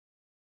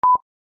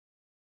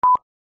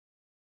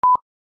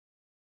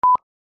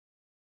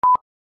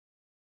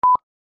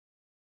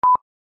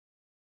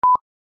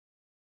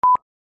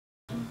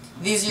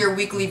These are your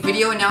weekly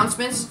video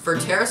announcements for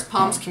Terrace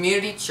Palms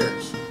Community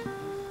Church.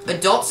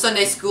 Adult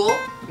Sunday School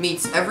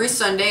meets every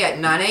Sunday at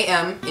 9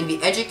 a.m. in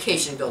the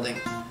Education Building.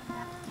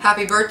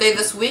 Happy birthday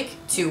this week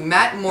to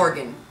Matt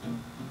Morgan.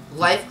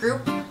 Life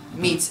Group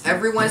meets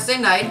every Wednesday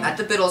night at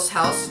the Biddles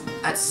House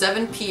at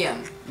 7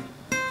 p.m.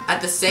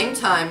 At the same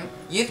time,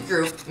 Youth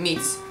Group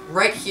meets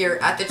right here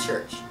at the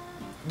church.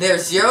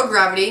 There's Zero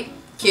Gravity,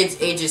 kids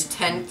ages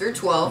 10 through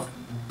 12,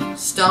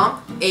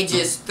 Stomp,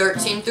 ages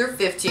 13 through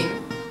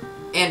 15,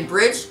 and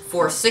Bridge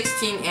for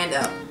 16 and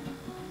up.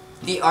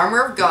 The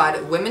Armor of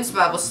God Women's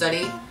Bible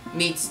Study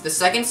meets the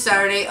second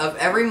Saturday of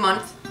every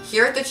month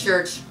here at the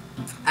church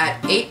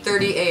at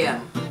 8:30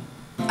 a.m.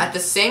 At the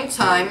same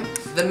time,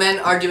 the men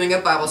are doing a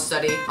Bible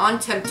study on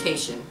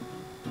temptation.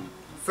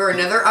 For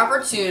another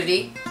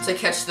opportunity to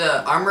catch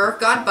the Armor of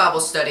God Bible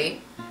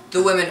Study,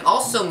 the women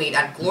also meet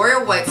at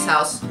Gloria White's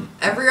house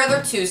every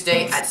other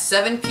Tuesday at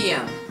 7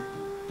 p.m.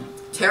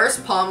 Terrace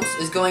Palms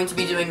is going to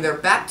be doing their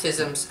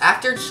baptisms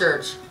after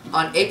church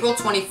on April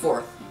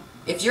 24th.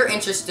 If you're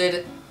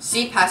interested,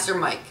 see Pastor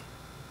Mike.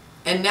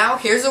 And now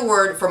here's a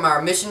word from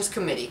our missions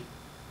committee.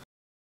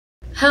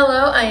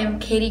 Hello, I am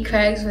Katie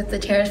Craigs with the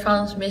Terrace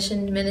Palms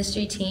Mission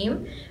Ministry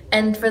team,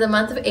 and for the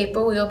month of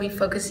April we will be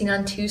focusing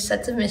on two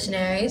sets of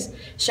missionaries,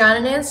 Sean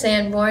and Ann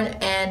Sanborn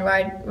and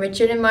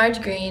Richard and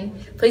Marge Green.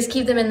 Please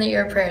keep them in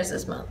your prayers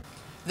this month.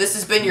 This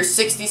has been your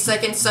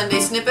 60-second Sunday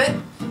snippet.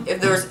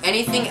 If there's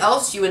anything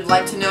else you would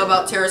like to know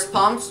about Terrace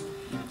Palms,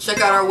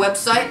 check out our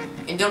website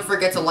and don't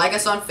forget to like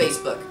us on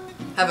Facebook.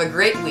 Have a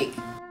great week.